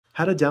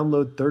How to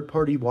download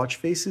third-party watch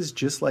faces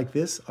just like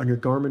this on your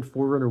Garmin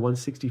Forerunner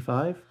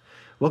 165.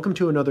 Welcome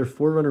to another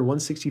Forerunner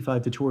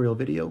 165 tutorial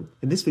video.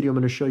 In this video, I'm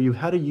going to show you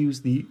how to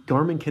use the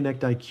Garmin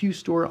Connect IQ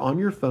store on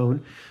your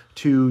phone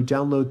to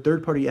download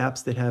third-party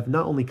apps that have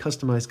not only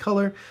customized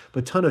color,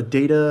 but a ton of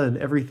data and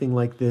everything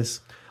like this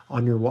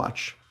on your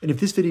watch. And if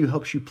this video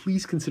helps you,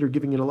 please consider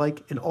giving it a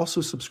like and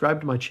also subscribe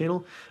to my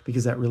channel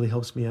because that really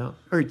helps me out.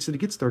 All right, so to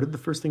get started, the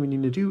first thing we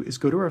need to do is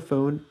go to our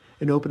phone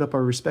and open up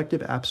our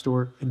respective app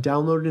store and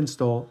download and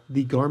install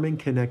the Garmin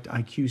Connect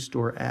IQ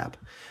Store app.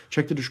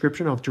 Check the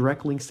description. I'll have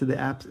direct links to the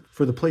app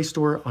for the Play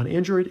Store on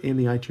Android and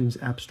the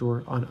iTunes App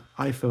Store on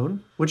iPhone.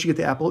 Once you get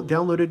the app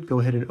downloaded, go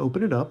ahead and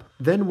open it up.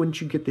 Then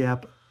once you get the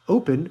app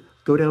open,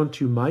 go down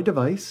to My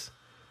Device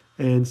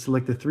and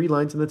select the three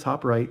lines in the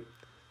top right,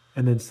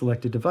 and then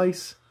select a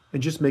device,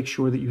 and just make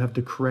sure that you have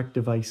the correct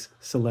device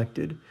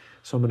selected.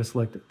 So I'm going to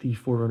select the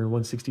Forerunner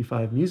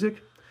 165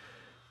 Music.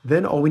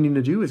 Then all we need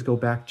to do is go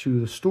back to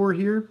the store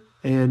here,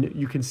 and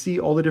you can see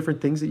all the different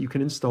things that you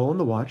can install on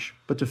the watch.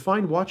 But to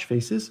find watch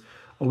faces,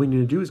 all we need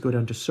to do is go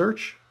down to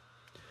Search.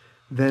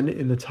 Then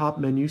in the top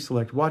menu,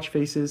 select Watch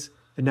Faces,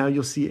 and now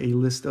you'll see a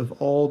list of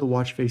all the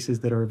watch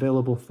faces that are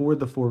available for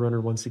the Forerunner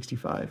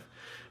 165.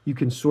 You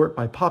can sort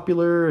by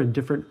popular and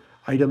different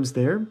items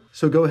there.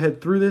 So go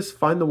ahead through this,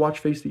 find the watch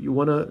face that you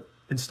want to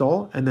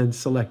install, and then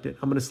select it.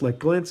 I'm going to select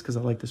Glance because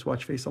I like this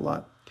watch face a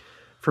lot.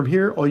 From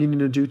here, all you need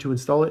to do to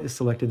install it is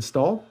select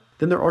Install.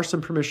 Then there are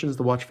some permissions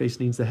the watch face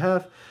needs to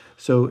have,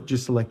 so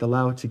just select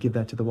Allow to give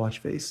that to the watch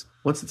face.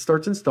 Once it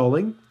starts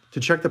installing, to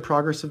check the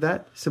progress of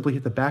that, simply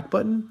hit the back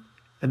button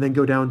and then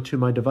go down to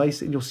My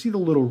Device, and you'll see the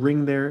little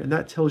ring there, and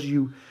that tells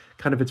you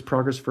kind of its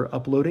progress for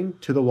uploading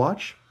to the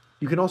watch.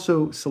 You can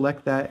also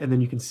select that, and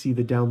then you can see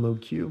the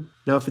download queue.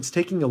 Now, if it's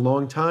taking a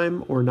long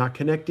time or not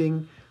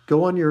connecting,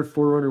 go on your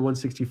Forerunner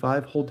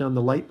 165, hold down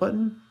the light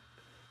button,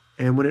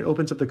 and when it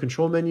opens up the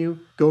control menu,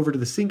 go over to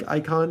the sync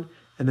icon,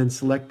 and then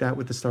select that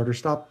with the start or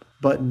stop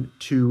button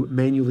to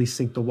manually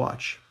sync the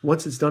watch.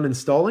 Once it's done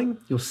installing,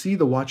 you'll see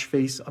the watch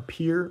face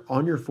appear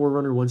on your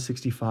Forerunner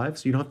 165,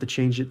 so you don't have to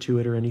change it to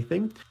it or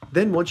anything.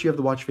 Then once you have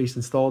the watch face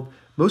installed,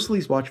 most of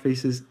these watch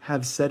faces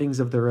have settings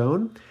of their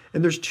own,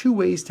 and there's two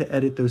ways to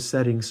edit those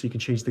settings so you can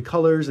change the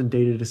colors and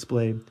data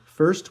display.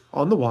 First,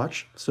 on the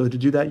watch. So to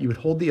do that, you would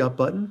hold the up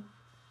button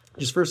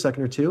just for a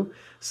second or two,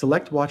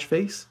 select watch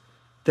face,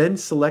 then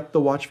select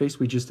the watch face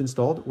we just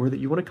installed or that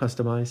you want to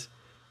customize,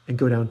 and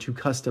go down to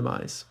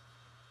Customize.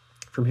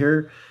 From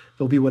here,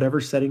 there'll be whatever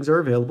settings are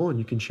available, and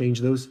you can change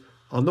those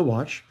on the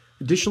watch.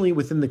 Additionally,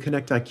 within the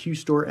Connect IQ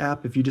Store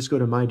app, if you just go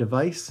to My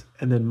Device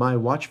and then My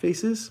Watch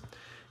Faces,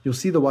 you'll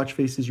see the watch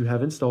faces you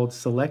have installed.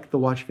 Select the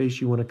watch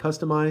face you want to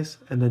customize,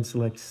 and then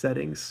select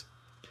Settings.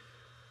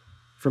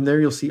 From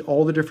there, you'll see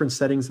all the different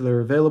settings that are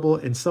available,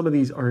 and some of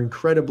these are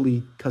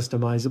incredibly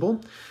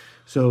customizable.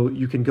 So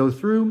you can go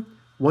through.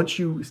 Once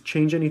you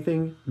change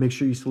anything, make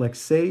sure you select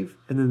Save,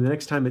 and then the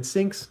next time it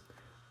syncs,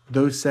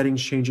 those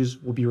settings changes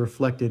will be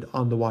reflected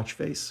on the watch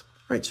face.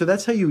 All right, so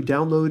that's how you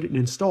download and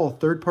install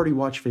third-party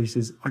watch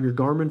faces on your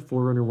Garmin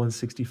Forerunner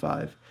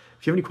 165.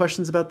 If you have any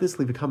questions about this,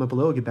 leave a comment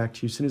below. I'll get back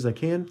to you as soon as I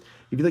can.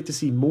 If you'd like to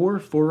see more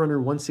Forerunner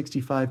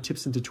 165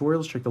 tips and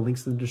tutorials, check the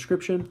links in the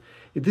description.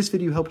 If this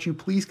video helped you,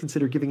 please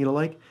consider giving it a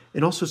like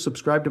and also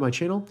subscribe to my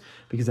channel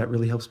because that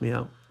really helps me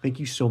out. Thank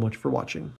you so much for watching.